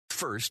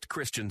First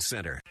Christian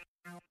Center.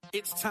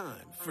 It's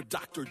time for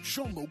Dr.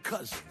 Jomo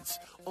Cousins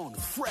on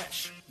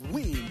Fresh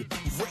Wind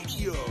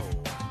Radio.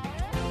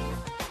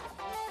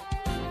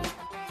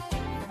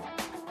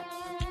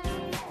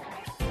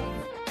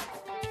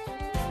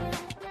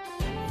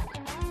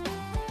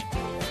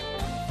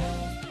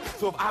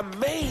 So if I'm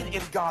made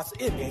in God's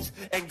image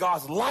and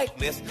God's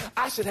likeness,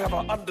 I should have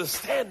an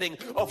understanding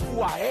of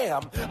who I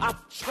am. I'm a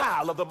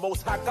child of the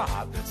Most High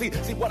God.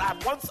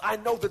 Once I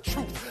know the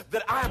truth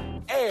that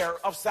I'm heir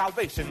of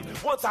salvation,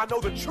 once I know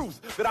the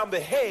truth that I'm the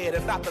head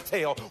and not the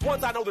tail,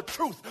 once I know the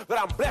truth that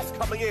I'm blessed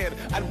coming in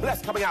and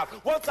blessed coming out,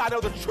 once I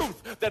know the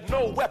truth that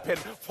no weapon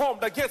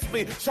formed against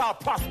me shall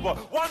prosper,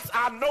 once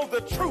I know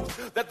the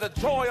truth that the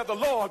joy of the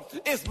Lord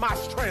is my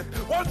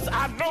strength, once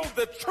I know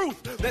the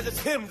truth that it's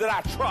Him that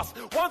I trust,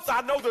 once I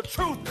know the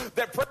truth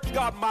that, praise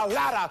God, my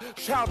ladder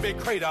shall be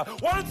greater.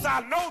 Once I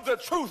know the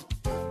truth,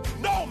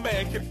 no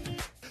man can.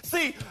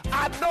 See,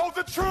 I know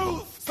the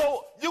truth.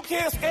 So you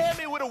can't scare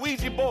me with a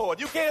Ouija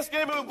board. You can't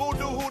scare me with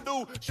voodoo,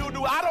 hoodoo,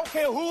 shoodoo. I don't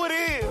care who it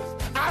is.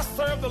 I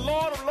serve the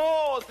Lord of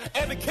Lords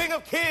and the King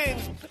of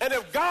Kings. And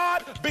if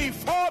God be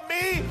for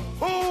me,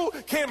 who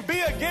can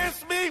be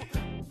against me?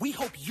 We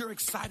hope you're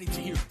excited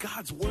to hear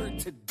God's word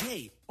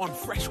today on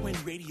Fresh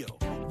Wind Radio.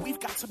 We've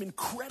got some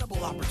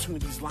incredible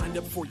opportunities lined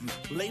up for you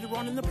later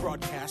on in the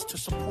broadcast to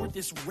support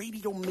this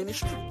radio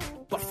ministry.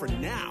 But for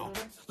now,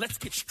 let's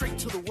get straight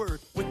to the word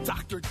with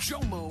Dr.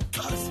 Jomo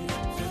Cousins.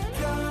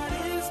 God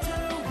is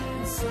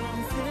doing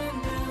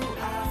something new.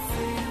 I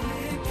feel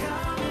it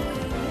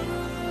coming.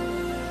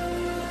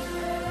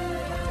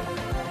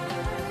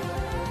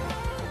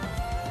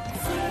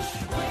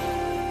 Fresh Wind.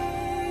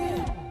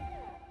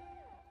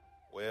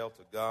 Well,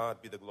 to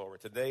God be the glory.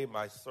 Today,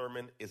 my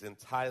sermon is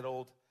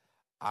entitled,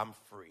 I'm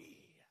Free.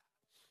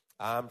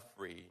 I'm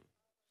free.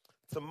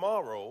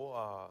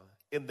 Tomorrow,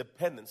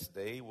 Independence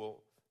Day,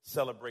 will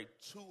celebrate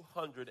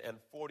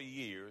 240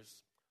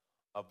 years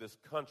of this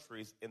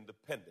country's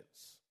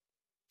independence.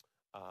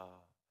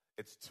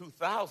 It's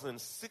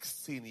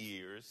 2016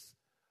 years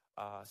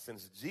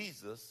since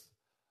Jesus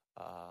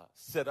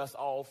set us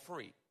all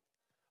free.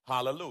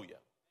 Hallelujah.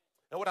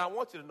 Now, what I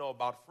want you to know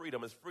about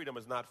freedom is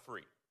not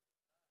free.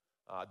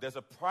 There's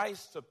a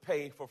price to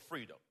pay for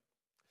freedom.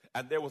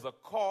 And there was a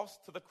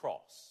cost to the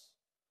cross.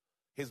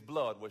 His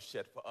blood was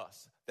shed for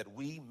us that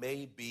we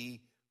may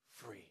be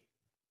free.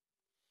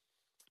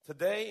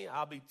 Today,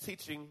 I'll be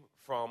teaching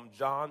from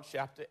John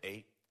chapter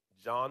 8.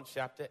 John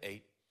chapter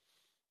 8.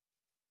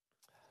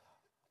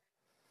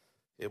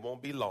 It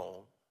won't be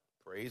long.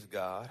 Praise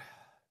God.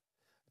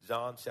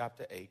 John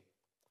chapter 8,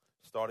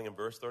 starting in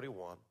verse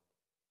 31.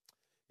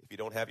 If you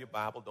don't have your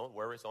Bible, don't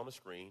worry, it's on the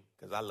screen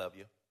because I love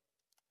you.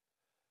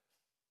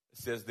 It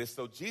says this,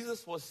 so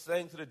Jesus was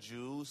saying to the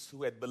Jews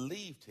who had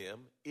believed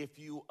him, if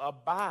you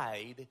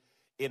abide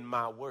in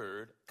my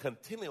word,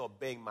 continually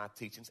obeying my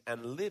teachings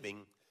and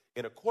living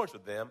in accordance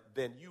with them,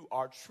 then you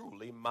are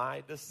truly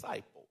my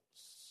disciples.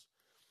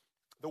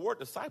 The word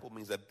disciple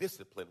means a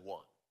disciplined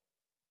one.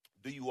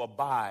 Do you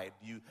abide?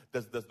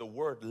 Does the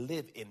word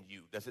live in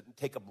you? Does it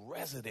take up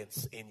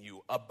residence in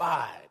you?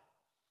 Abide.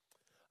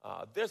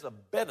 There's a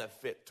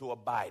benefit to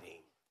abiding.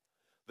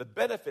 The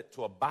benefit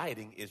to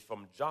abiding is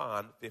from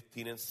John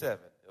 15 and 7.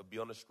 It'll be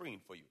on the screen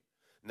for you.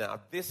 Now,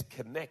 this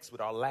connects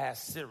with our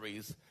last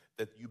series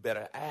that you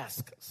better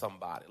ask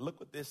somebody. Look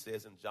what this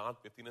says in John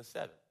 15 and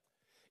 7.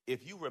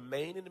 If you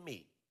remain in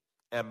me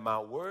and my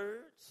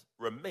words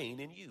remain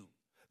in you,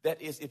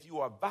 that is, if you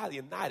are vitally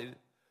united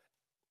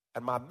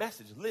and my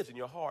message lives in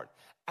your heart,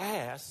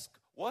 ask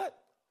what?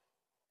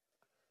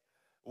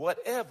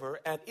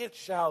 Whatever, and it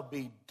shall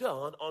be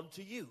done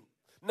unto you.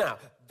 Now,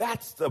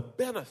 that's the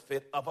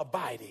benefit of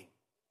abiding.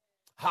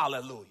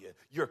 Hallelujah.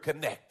 You're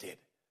connected.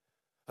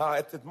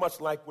 It's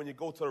much like when you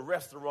go to a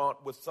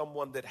restaurant with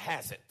someone that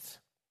hasn't.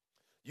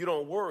 You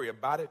don't worry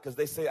about it because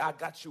they say, I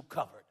got you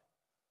covered.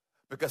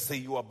 Because, see,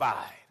 you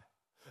abide.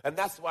 And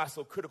that's why it's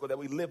so critical that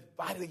we live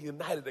vitally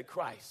united in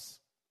Christ.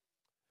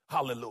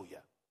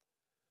 Hallelujah.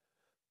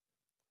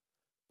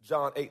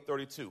 John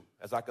 8:32,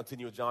 as I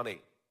continue with John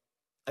 8.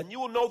 And you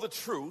will know the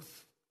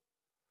truth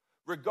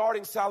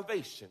regarding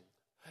salvation.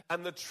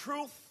 And the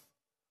truth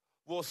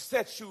will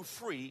set you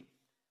free.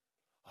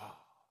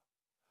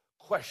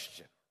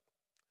 Question.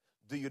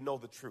 Do you know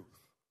the truth?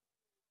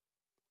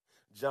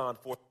 John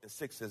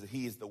 4:6 says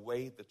he is the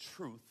way, the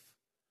truth,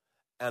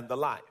 and the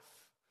life.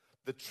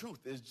 The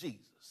truth is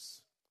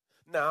Jesus.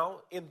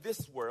 Now, in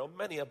this world,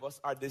 many of us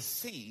are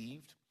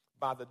deceived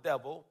by the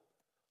devil,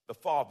 the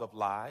father of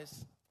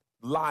lies.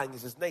 Lying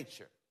is his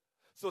nature.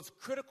 So it's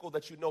critical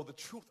that you know the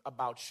truth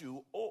about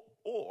you,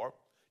 or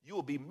you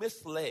will be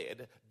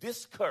misled,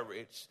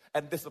 discouraged,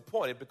 and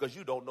disappointed because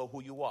you don't know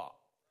who you are.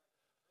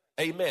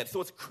 Amen.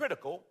 So it's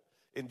critical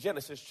in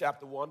Genesis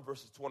chapter 1,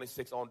 verses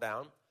 26 on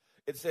down.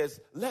 It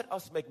says, let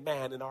us make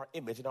man in our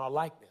image, in our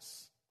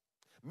likeness.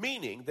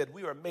 Meaning that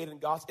we are made in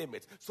God's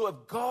image. So if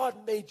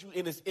God made you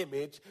in his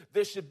image,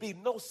 there should be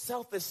no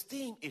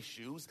self-esteem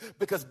issues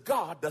because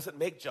God doesn't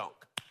make junk.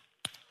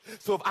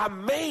 So if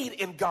I'm made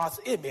in God's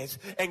image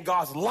and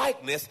God's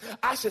likeness,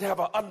 I should have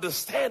an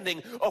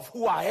understanding of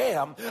who I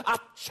am. I'm a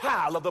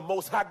child of the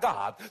Most High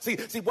God. See,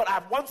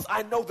 once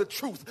I know the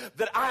truth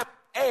that I'm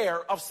heir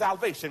of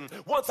salvation,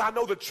 once I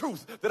know the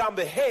truth that I'm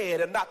the head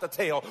and not the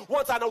tail,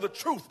 once I know the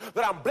truth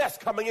that I'm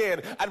blessed coming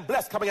in and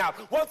blessed coming out,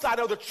 once I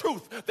know the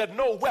truth that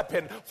no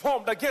weapon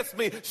formed against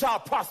me shall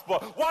prosper,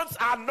 once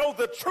I know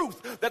the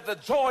truth that the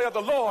joy of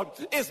the Lord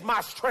is my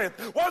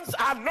strength, once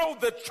I know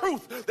the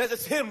truth that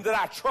it's him that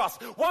I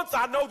trust, once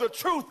I know the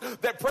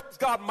truth that, praise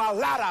God, my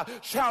ladder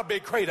shall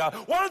be greater,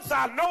 once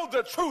I know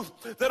the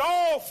truth that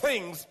all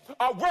things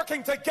are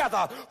working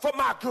together for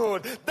my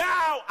good,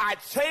 now I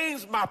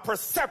change my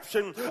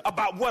perception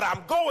about what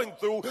I'm going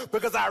through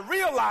because I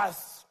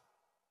realize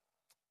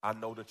I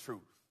know the truth.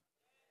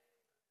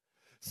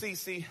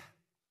 See,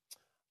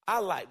 I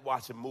like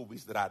watching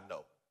movies that I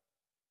know.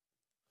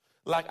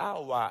 Like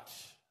I'll watch,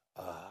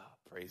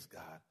 praise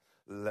God,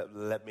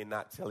 let me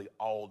not tell you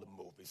all the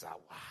movies I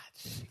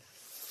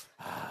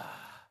watch.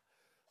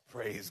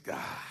 Praise God.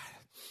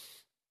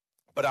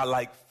 But I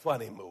like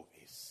funny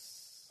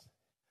movies.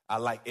 I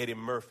like Eddie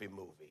Murphy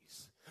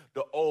movies,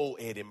 the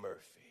old Eddie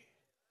Murphy.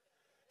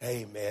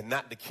 Amen.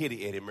 Not the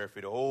kiddie Eddie Murphy,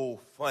 the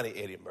old funny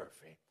Eddie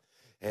Murphy.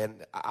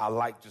 And I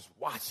like just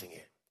watching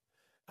it.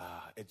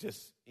 It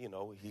just,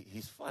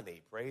 he's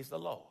funny. Praise the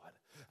Lord.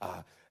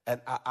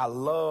 And I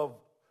love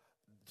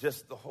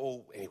just the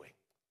whole, anyway,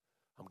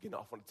 I'm getting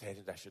off on a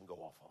tangent I shouldn't go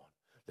off on.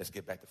 Let's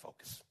get back to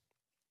focus.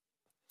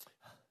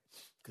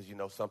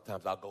 Because,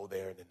 sometimes I'll go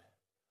there and then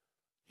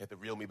you have to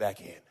reel me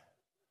back in.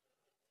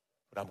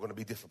 But I'm going to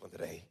be disciplined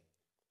today.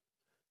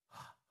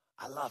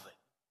 I love it.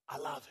 I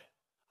love it.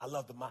 I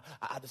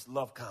just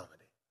love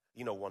comedy.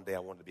 One day I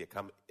wanted to be a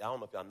comedian. I don't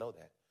know if y'all know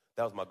that.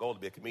 That was my goal, to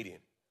be a comedian.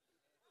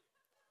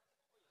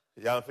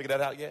 Y'all haven't figured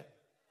that out yet?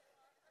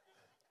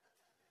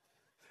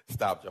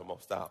 Stop,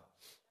 Jomo, stop.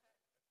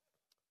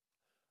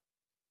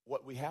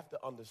 What we have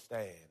to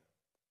understand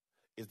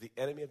is the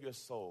enemy of your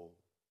soul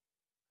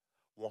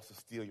wants to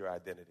steal your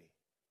identity.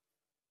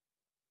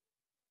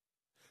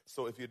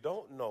 So if you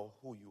don't know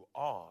who you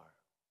are,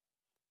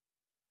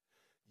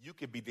 you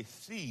can be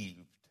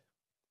deceived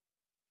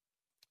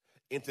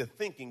into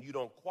thinking you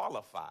don't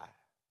qualify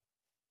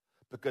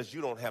because you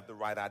don't have the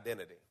right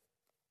identity.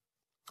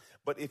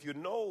 But if you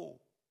know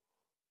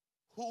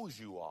whose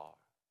you are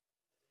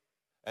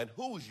and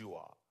whose you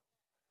are,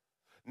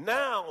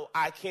 now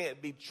I can't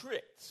be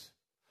tricked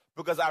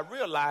because I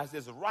realize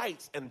there's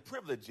rights and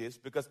privileges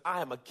because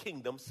I am a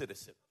kingdom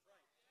citizen.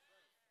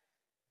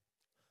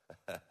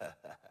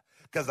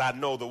 Because I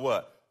know the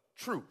what?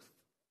 Truth.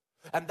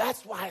 And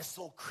that's why it's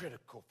so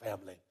critical,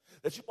 family,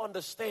 that you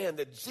understand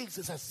that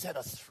Jesus has set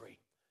us free.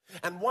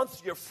 And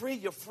once you're free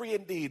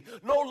indeed,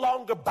 no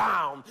longer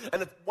bound.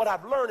 And what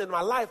I've learned in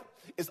my life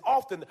is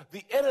often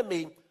the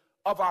enemy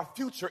of our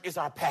future is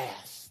our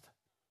past.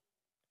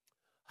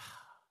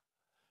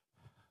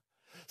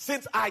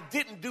 Since I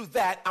didn't do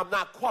that, I'm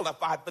not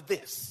qualified for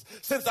this.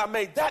 Since I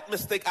made that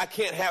mistake, I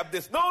can't have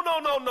this.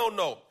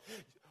 No.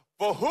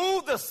 For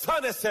who the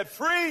Son has set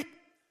free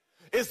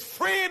is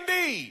free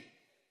indeed.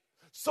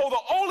 So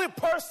the only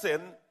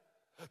person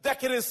that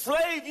can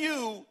enslave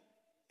you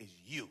is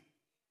you.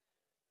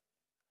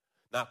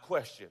 Now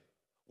question,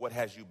 what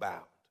has you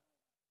bound?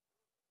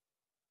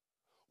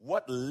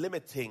 What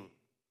limiting,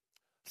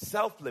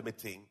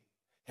 self-limiting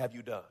have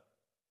you done?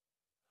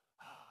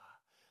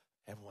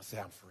 Everyone say,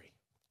 I'm free.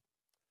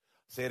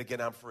 Say it again,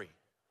 I'm free.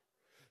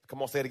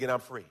 Come on, say it again, I'm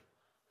free.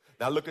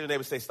 Now look at your neighbor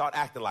and say, start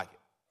acting like it.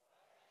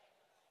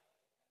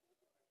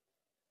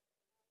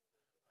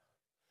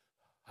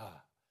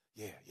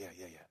 Yeah.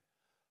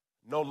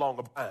 No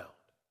longer bound.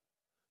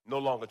 No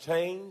longer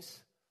chained.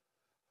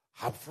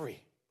 I'm free.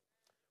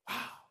 Wow.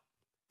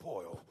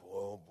 Boy,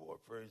 oh boy.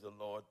 Praise the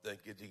Lord. Thank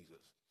you, Jesus.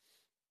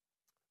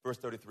 Verse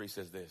 33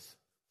 says this.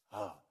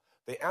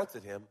 They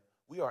answered him,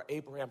 we are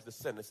Abraham's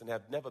descendants and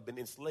have never been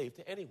enslaved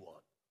to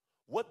anyone.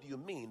 What do you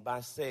mean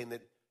by saying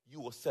that you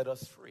will set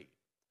us free?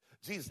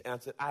 Jesus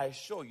answered, I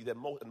assure you that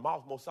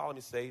most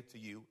solemnly say to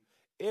you,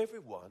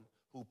 everyone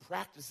who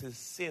practices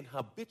sin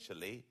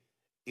habitually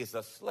is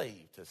a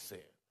slave to sin.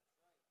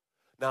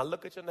 Now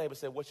look at your neighbor and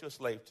say, what's you a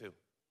slave to?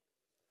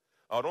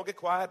 Oh, don't get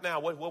quiet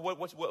now.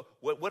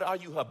 What are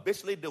you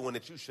habitually doing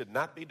that you should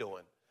not be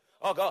doing?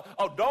 Oh, God.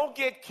 Oh, don't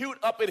get cute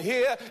up in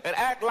here and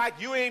act like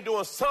you ain't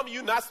doing something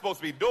you're not supposed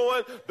to be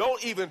doing.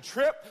 Don't even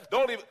trip.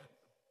 Don't even.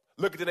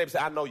 Look at your neighbor and say,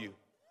 I know you.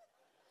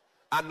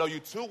 I know you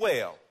too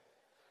well.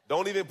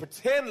 Don't even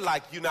pretend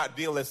like you're not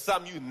dealing with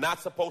something you're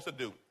not supposed to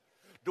do.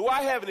 Do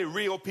I have any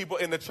real people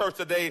in the church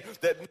today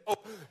that know?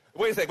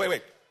 Wait a second,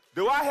 wait.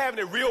 Do I have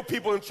any real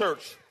people in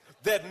church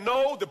that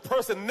know the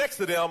person next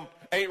to them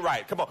ain't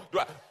right? Come on.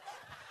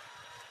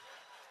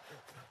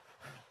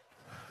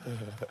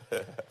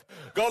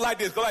 Go like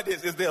this.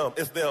 It's them.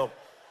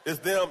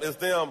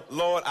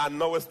 Lord, I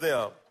know it's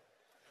them.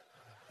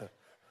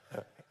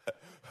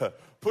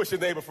 Push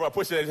your neighbor front.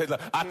 Push your neighbor.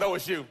 I know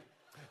it's you.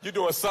 You're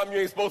doing something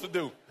you ain't supposed to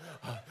do.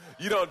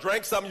 You done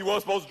drank something you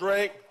weren't supposed to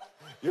drink.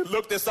 You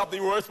looked at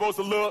something you weren't supposed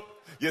to look.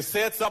 You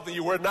said something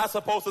you were not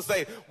supposed to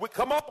say.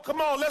 Come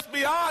on, let's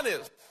be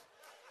honest.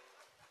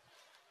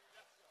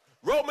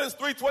 Romans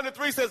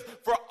 3:23 says,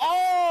 for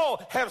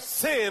all have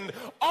sinned,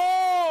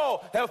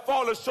 all have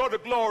fallen short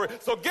of glory.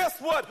 So guess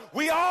what?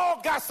 We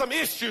all got some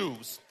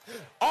issues.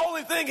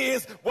 Only thing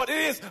is, what it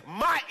is,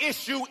 my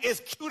issue is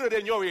cuter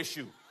than your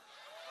issue.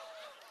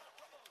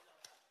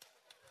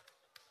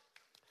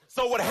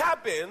 So what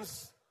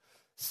happens,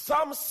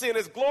 some sin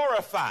is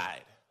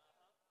glorified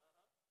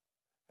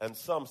and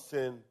some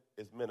sin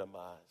is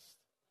minimized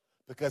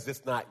because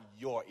it's not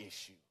your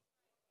issue.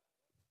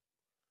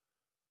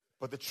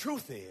 But the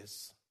truth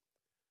is,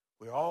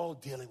 we're all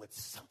dealing with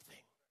something.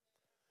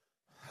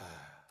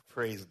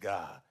 Praise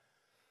God.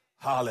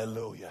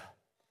 Hallelujah.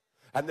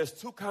 And there's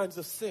two kinds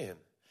of sin.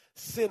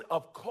 Sin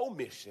of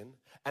commission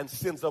and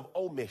sins of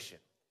omission.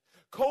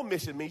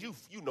 Commission means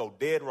you know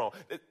dead wrong.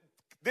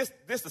 This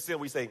is the sin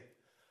we say,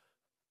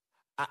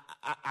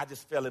 I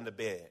just fell into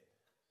bed.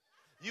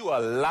 You a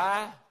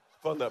lie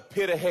from the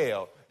pit of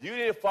hell. You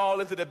didn't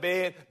fall into the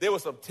bed. There were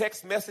some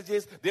text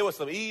messages. There were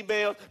some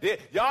emails.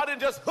 Y'all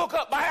didn't just hook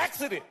up by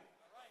accident.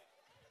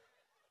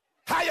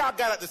 How y'all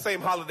got at the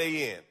same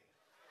Holiday Inn?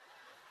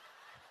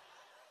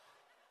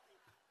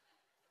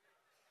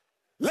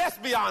 Let's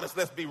be honest.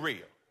 Let's be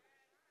real.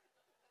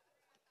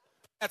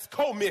 That's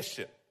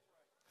commission.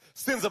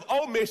 Sins of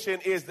omission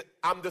is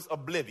I'm just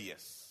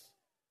oblivious.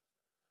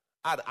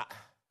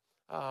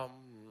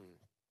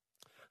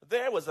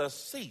 There was a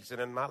season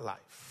in my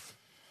life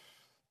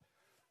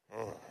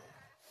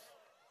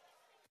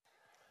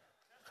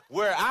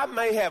where I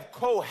may have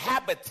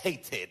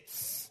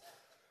cohabitated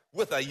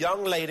with a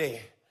young lady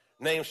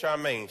named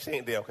Charmaine. She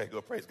ain't there. Okay,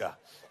 good. Praise God.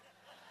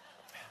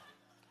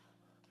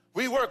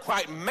 We weren't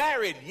quite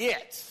married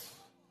yet.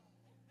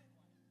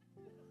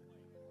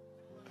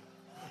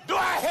 Do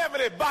I have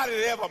anybody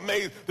that ever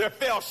that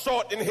fell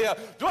short in here?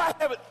 Do I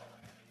have it?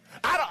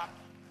 I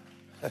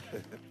don't.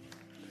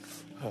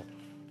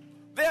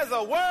 There's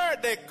a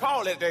word they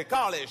call it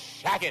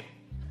shacking.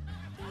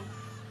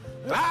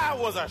 I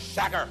was a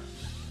shacker.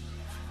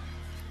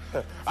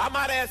 I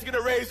might ask you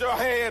to raise your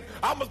hand.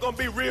 I'm just going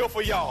to be real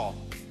for y'all.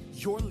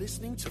 You're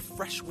listening to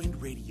Fresh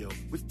Wind Radio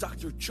with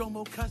Dr.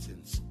 Jomo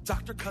Cousins.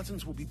 Dr.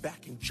 Cousins will be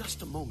back in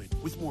just a moment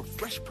with more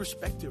fresh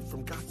perspective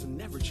from God's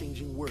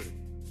never-changing word.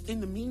 In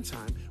the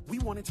meantime, we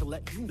wanted to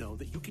let you know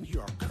that you can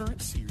hear our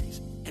current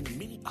series and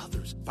many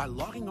others by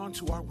logging on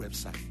to our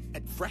website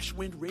at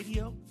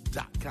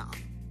freshwindradio.com.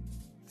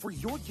 For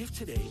your gift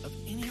today of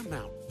any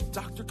amount,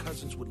 Dr.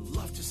 Cousins would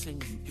love to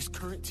send you his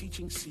current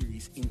teaching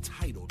series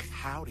entitled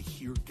How to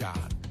Hear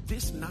God.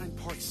 This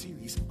 9-part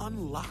series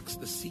unlocks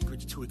the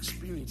secrets to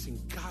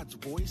experiencing God's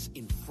voice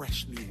in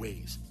fresh new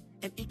ways.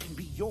 And it can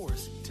be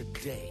yours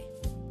today.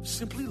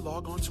 Simply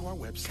log on to our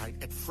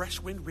website at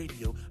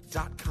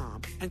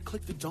freshwindradio.com and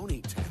click the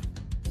Donate tab.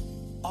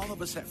 All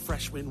of us at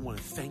Freshwind want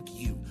to thank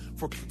you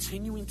for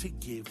continuing to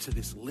give to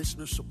this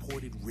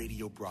listener-supported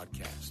radio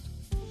broadcast.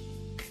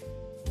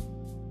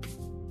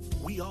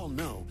 We all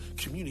know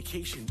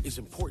communication is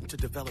important to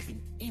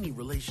developing any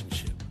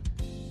relationship.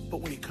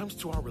 But when it comes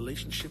to our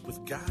relationship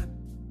with God,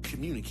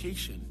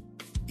 communication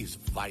is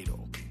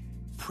vital.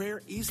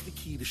 Prayer is the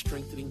key to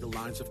strengthening the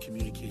lines of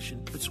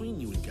communication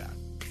between you and God.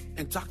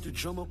 And Dr.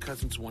 Jomo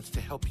Cousins wants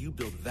to help you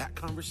build that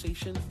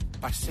conversation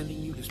by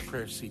sending you his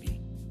prayer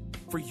CD.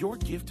 For your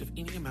gift of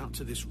any amount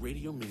to this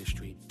radio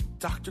ministry,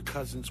 Dr.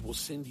 Cousins will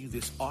send you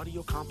this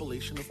audio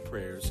compilation of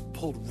prayers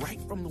pulled right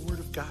from the Word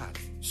of God.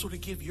 So to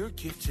give your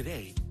gift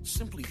today,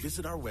 simply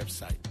visit our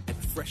website at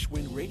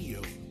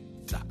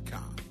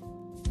freshwindradio.com.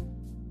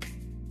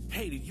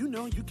 Hey, did you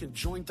know you can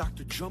join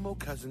Dr. Jomo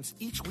Cousins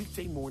each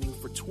weekday morning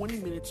for 20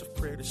 minutes of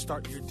prayer to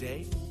start your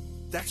day?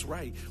 That's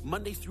right.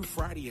 Monday through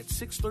Friday at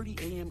 6:30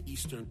 a.m.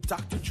 Eastern,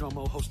 Dr.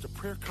 Jomo hosts a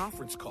prayer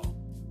conference call.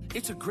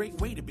 It's a great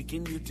way to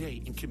begin your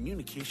day in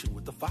communication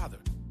with the Father.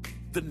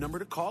 The number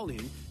to call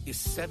in is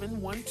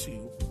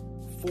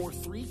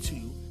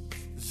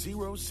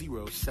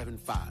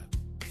 712-432-0075.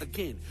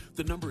 Again,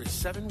 the number is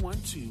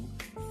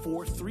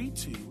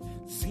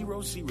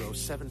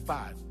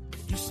 712-432-0075.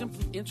 You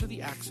simply enter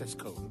the access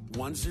code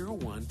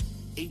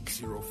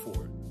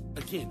 101804.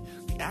 Again,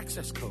 the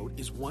access code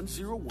is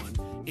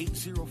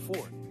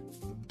 101804.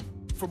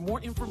 For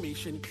more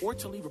information or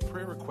to leave a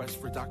prayer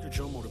request for Dr.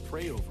 Jomo to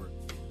pray over,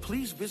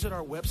 please visit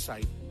our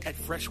website at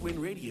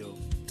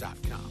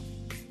freshwindradio.com.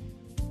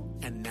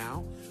 And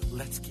now,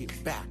 let's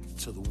get back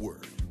to the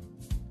Word.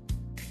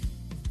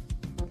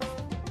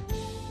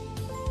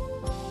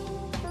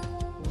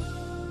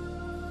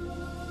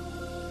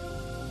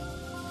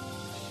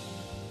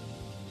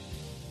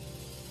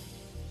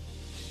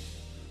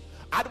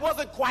 I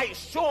wasn't quite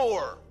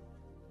sure.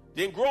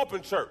 Didn't grow up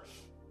in church.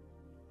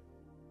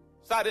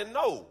 So I didn't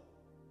know.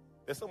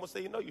 Then someone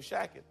said, you're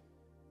shacking.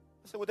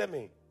 I said, what that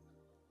mean?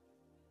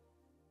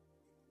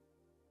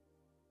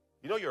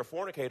 You're a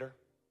fornicator.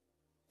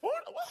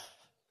 What?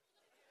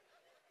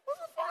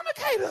 What's a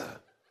fornicator?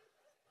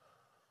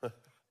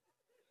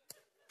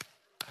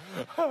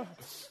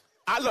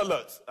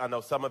 I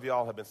know some of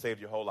y'all have been saved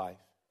your whole life.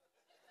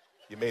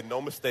 You made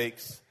no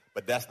mistakes.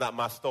 But that's not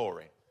my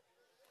story.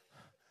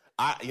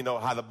 You know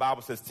how the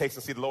Bible says, taste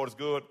and see the Lord is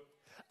good?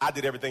 I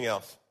did everything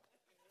else.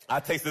 I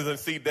tasted and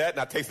see that, and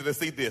I tasted and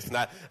see this.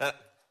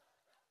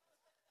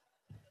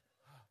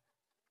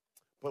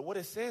 But what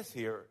it says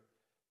here,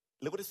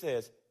 look what it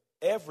says,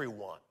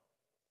 everyone.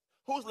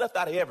 Who's left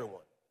out of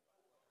everyone?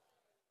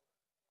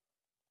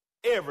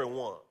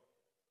 Everyone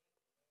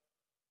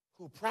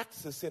who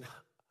practices sin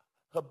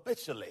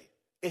habitually,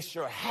 it's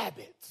your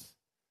habit,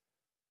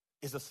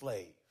 is a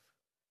slave.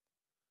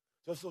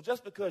 So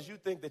just because you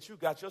think that you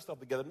got your stuff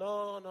together,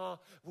 no,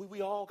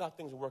 we all got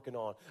things we're working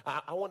on.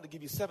 I wanted to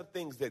give you 7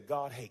 things that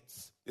God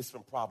hates. This is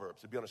from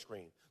Proverbs. It'll be on the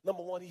screen.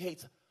 Number 1, he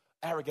hates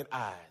arrogant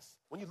eyes.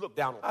 When you look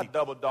down on people,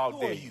 double dog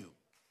who are you?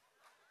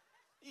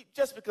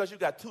 Just because you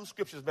got 2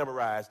 scriptures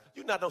memorized,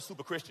 you're not no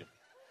super Christian.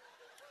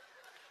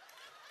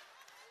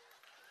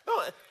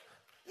 No,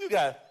 you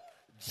got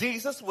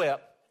Jesus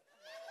wept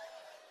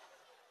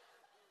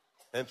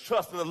and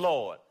trust in the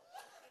Lord.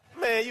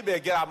 Man, you better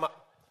get out of my...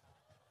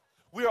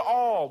 We're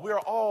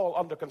all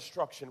under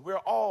construction.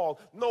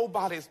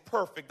 Nobody's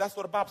perfect. That's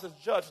what the Bible says,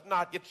 judge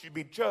not, yet you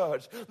be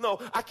judged. No,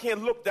 I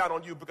can't look down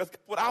on you because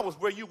I was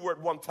where you were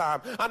at one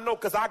time. I know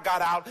because I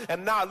got out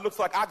and now it looks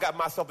like I got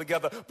myself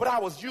together, but I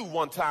was you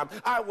one time.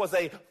 I was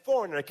a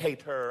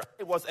fornicator.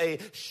 I was a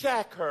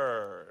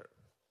shacker.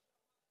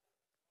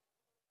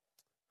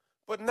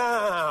 But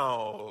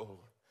now,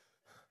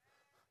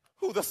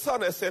 who the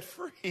Son has set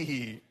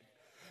free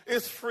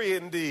is free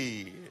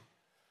indeed.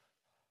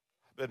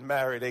 Been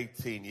married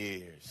 18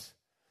 years,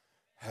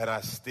 and I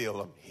still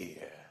am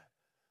here.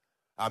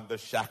 I'm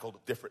just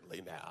shackled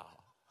differently now.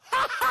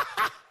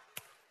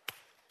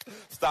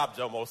 Stop,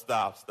 Jomo,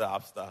 stop.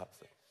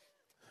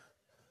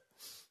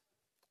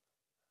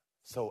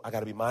 So I got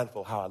to be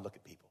mindful how I look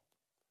at people.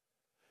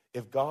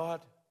 If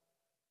God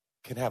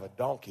can have a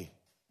donkey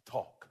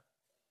talk,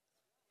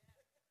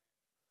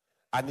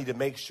 I need to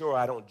make sure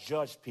I don't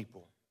judge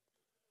people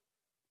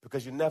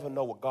because you never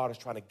know what God is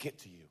trying to get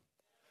to you.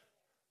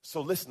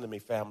 So listen to me,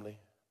 family.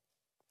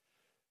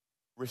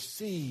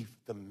 Receive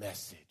the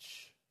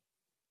message,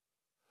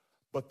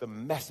 but the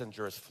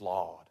messenger is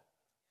flawed.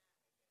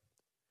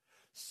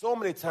 So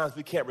many times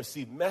we can't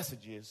receive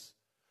messages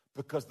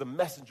because the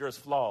messenger is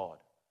flawed.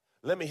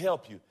 Let me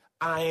help you.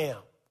 I am.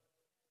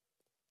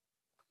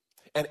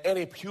 And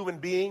any human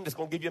being that's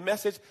going to give you a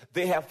message,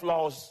 they have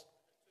flaws.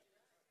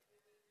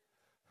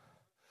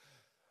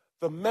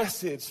 The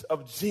message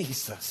of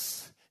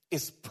Jesus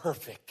is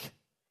perfect.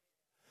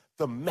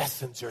 The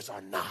messengers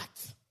are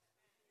not.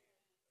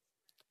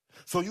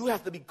 So you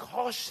have to be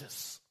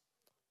cautious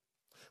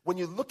when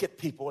you look at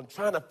people and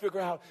trying to figure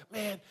out,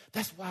 man,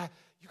 that's why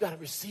you got to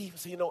receive.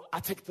 So,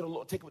 I take it to the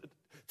Lord,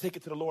 take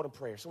it to the Lord in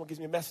prayer. Someone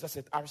gives me a message, I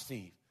said, I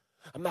receive.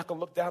 I'm not going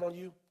to look down on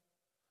you,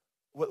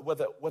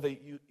 whether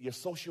your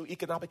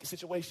socioeconomic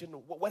situation,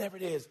 whatever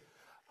it is,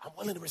 I'm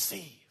willing to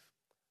receive.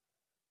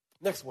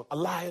 Next one, a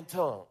lying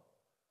tongue.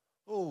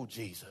 Oh,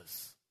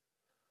 Jesus,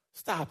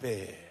 stop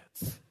it.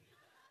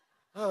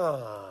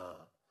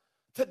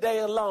 Today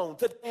alone,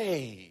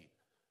 today,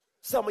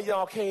 some of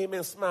y'all came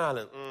in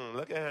smiling.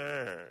 Look at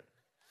her.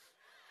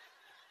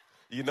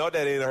 You know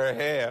that ain't her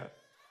hair.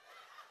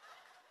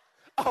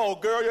 Oh,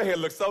 girl, your hair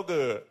looks so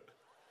good.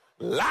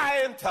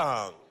 Lying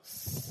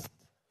tongues.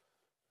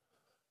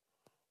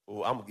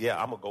 Oh, I'm going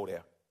to go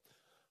there.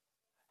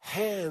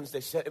 Hands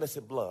that shed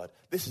innocent blood.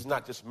 This is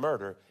not just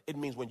murder. It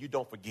means when you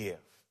don't forgive.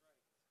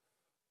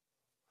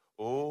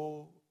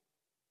 Oh.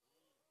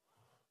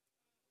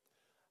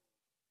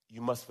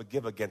 You must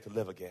forgive again to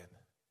live again.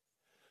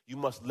 You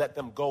must let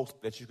them go so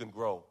that you can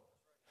grow.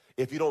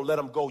 If you don't let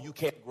them go, you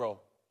can't grow.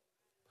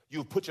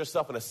 You've put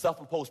yourself in a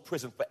self-imposed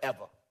prison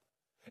forever.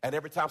 And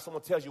every time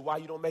someone tells you why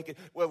you don't make it,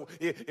 well,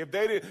 if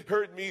they didn't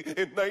hurt me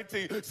in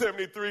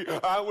 1973,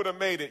 I would have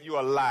made it.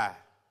 You're a lie.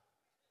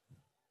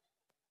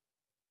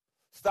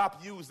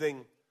 Stop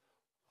using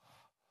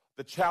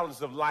the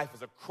challenges of life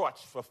as a crutch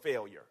for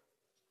failure.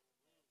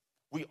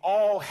 We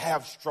all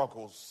have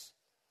struggles.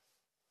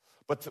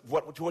 But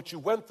what you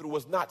went through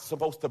was not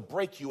supposed to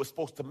break you. It was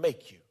supposed to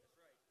make you.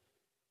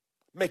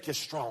 Make you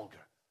stronger.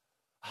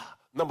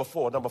 Number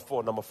four.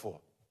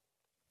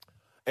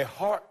 A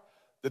heart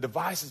that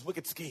devises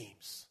wicked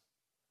schemes.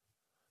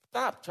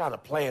 Stop trying to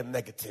plan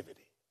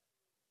negativity.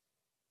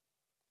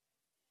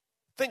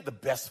 Think the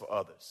best for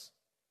others.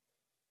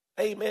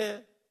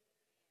 Amen.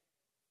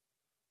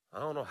 I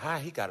don't know how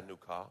he got a new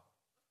car.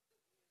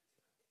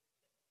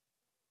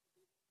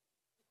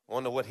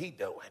 Wonder what he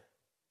doing.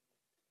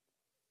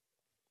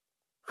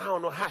 I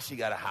don't know how she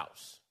got a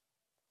house.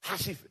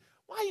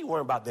 Why are you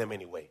worrying about them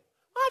anyway?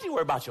 Why do you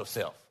worry about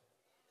yourself?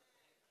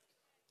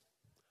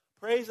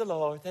 Praise the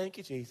Lord. Thank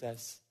you,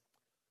 Jesus.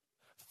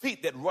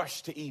 Feet that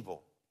rush to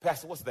evil.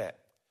 Pastor, what's that?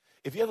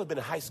 If you ever been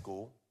in high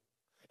school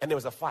and there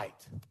was a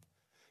fight,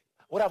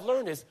 what I've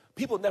learned is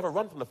people never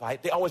run from the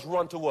fight. They always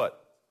run to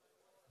what?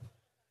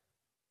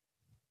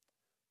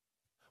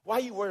 Why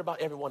are you worried about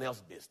everyone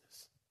else's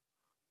business?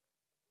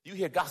 You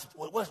hear gossip.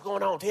 What's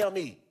going on? Tell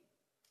me.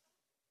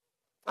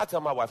 I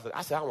tell my wife,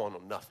 I say, I don't want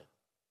to know nothing.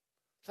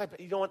 She's like,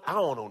 you know what? I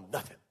don't know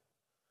nothing.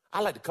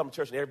 I like to come to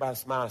church and everybody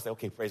smile and say,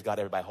 okay, praise God,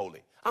 everybody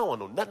holy. I don't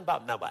want to know nothing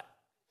about nobody.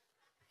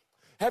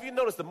 Have you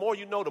noticed the more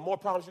you know, the more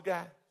problems you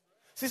got?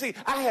 See,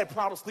 I had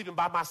problems sleeping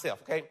by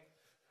myself, okay?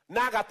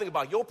 Now I got to think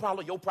about your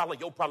problem.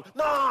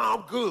 No,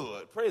 I'm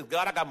good. Praise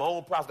God, I got my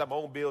own problems, got my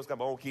own bills, got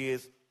my own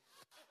kids.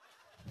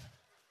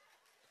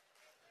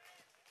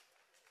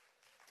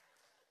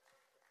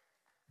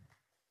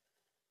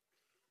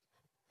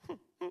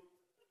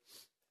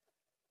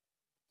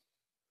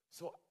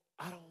 So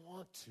I don't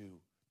want to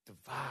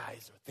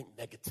devise or think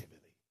negatively.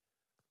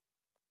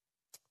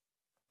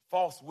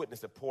 False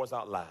witness that pours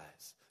out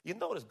lies. You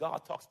notice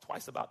God talks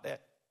twice about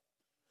that.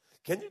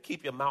 Can you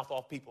keep your mouth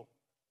off people?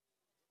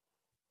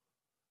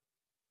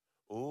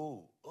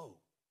 Ooh.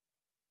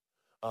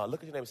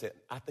 Look at your neighbor and say,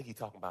 I think he's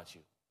talking about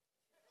you.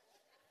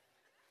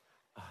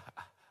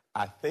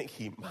 I think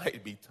he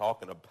might be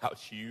talking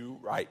about you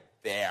right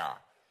there.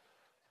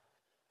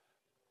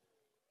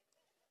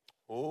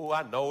 Oh,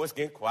 I know it's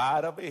getting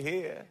quiet over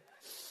here.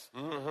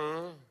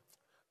 The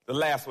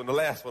last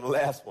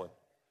one.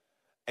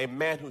 A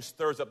man who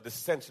stirs up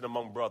dissension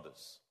among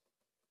brothers.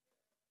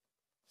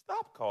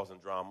 Stop causing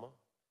drama.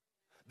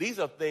 These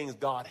are things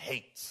God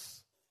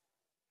hates.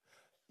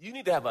 You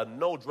need to have a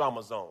no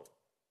drama zone.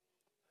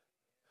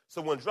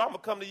 So when drama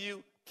come to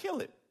you, kill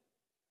it.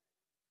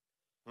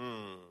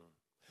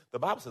 The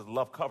Bible says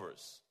love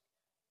covers.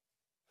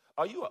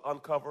 Are you an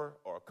uncover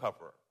or a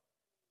coverer?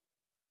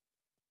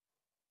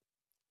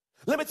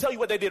 Let me tell you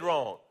what they did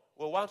wrong.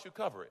 Well, why don't you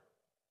cover it?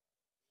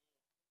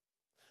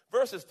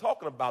 Versus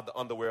talking about the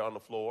underwear on the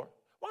floor,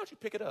 why don't you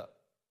pick it up?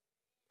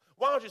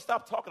 Why don't you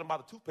stop talking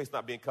about the toothpaste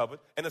not being covered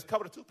and just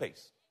cover the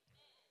toothpaste?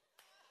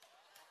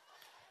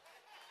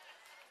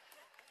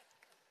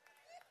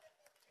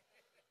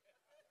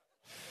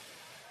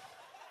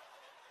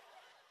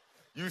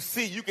 You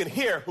see, you can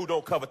hear who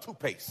don't cover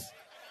toothpaste.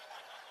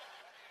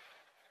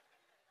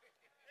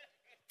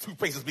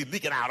 Toothpaste be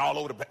leaking out all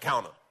over the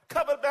counter.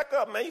 Cover it back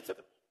up, man. You took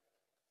it.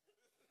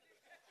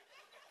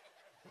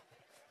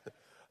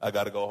 I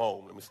got to go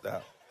home. Let me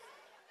stop.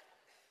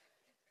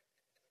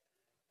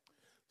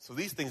 So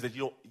these things that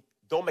you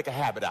don't make a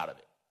habit out of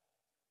it.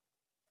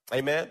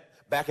 Amen?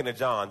 Back into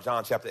John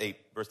chapter 8,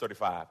 verse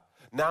 35.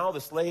 Now the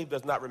slave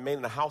does not remain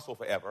in the household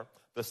forever.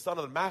 The son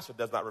of the master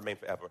does not remain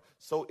forever.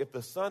 So if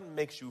the son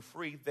makes you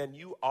free, then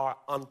you are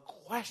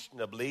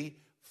unquestionably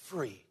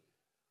free.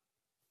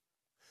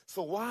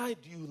 So why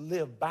do you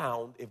live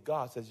bound if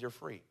God says you're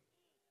free?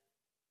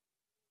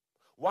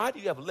 Why do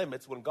you have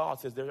limits when God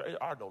says there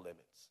are no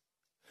limits?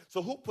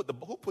 So who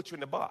put you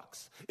in the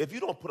box? If you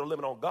don't put a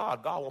limit on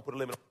God, God won't put a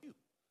limit on you.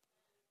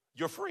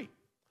 You're free.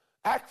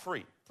 Act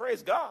free.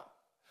 Praise God.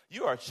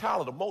 You are a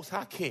child of the Most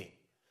High King.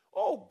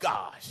 Oh,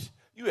 gosh.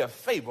 You have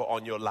favor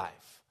on your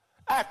life.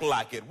 Act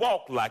like it.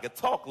 Walk like it.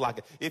 Talk like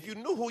it. If you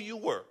knew who you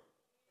were,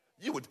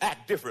 you would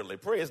act differently.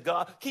 Praise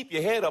God. Keep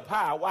your head up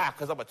high. Why?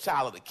 Because I'm a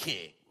child of the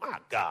King. My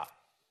God.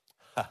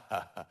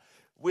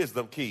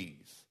 Wisdom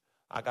keys.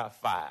 I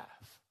got 5.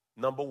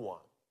 Number 1,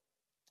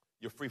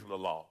 you're free from the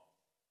law.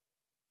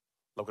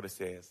 Look what it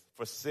says.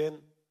 For sin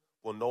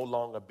will no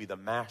longer be the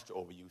master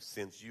over you,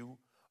 since you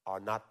are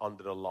not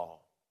under the law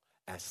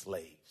as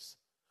slaves,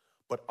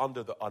 but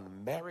under the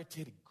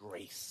unmerited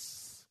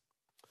grace.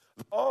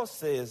 The law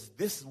says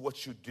this is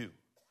what you do.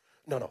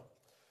 No.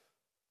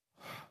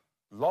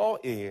 Law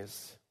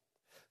is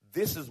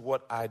this is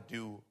what I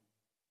do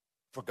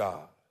for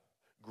God.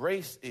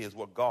 Grace is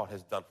what God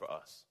has done for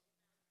us.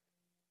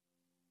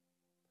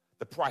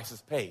 The price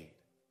is paid.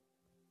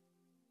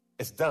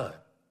 It's done.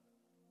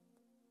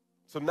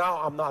 So now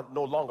I'm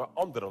no longer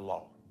under the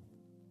law.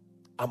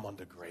 I'm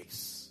under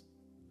grace.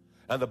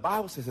 And the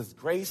Bible says His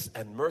grace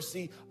and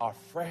mercy are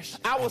fresh.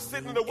 I was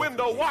sitting in the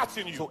window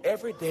watching you. So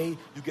every day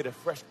you get a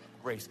fresh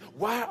grace.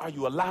 Why are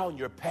you allowing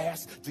your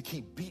past to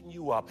keep beating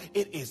you up?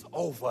 It is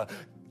over.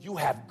 You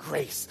have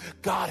grace.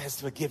 God has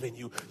forgiven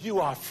you.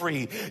 You are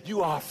free.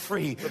 You are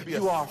free.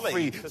 You are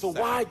free. So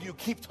why do you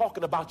keep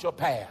talking about your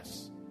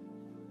past?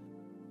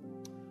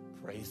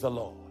 Praise the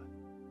Lord.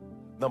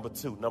 Number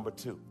two.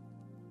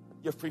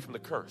 You're free from the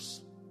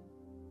curse.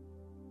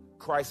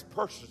 Christ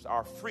purchased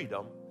our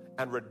freedom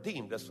and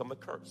redeemed us from the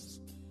curse.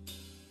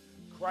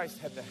 Christ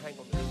had to hang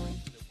on the tree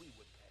so that we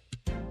would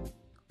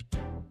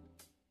pay.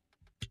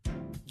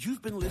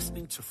 You've been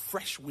listening to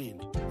Fresh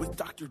Wind with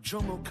Dr.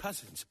 Jomo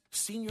Cousins,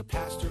 Senior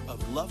Pastor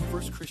of Love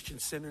First Christian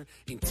Center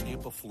in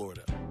Tampa,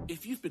 Florida.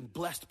 If you've been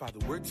blessed by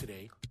the word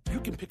today, you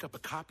can pick up a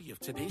copy of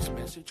today's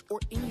message or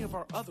any of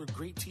our other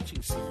great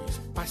teaching series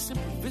by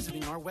simply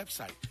visiting our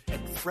website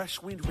at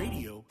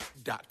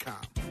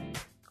freshwindradio.com.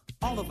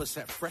 All of us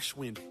at Fresh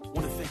Wind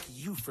want to thank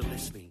you for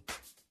listening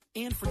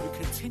and for your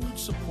continued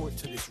support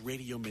to this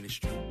radio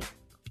ministry.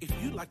 If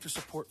you'd like to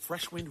support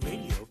Fresh Wind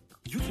Radio,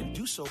 you can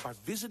do so by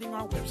visiting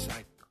our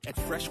website at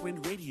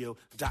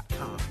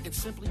freshwindradio.com and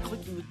simply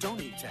clicking the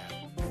Donate tab.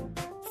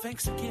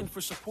 Thanks again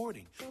for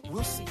supporting.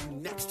 We'll see you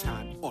next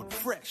time on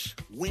Fresh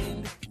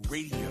Wind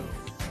Radio.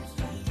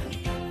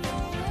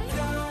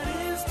 God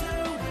is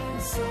doing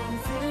something.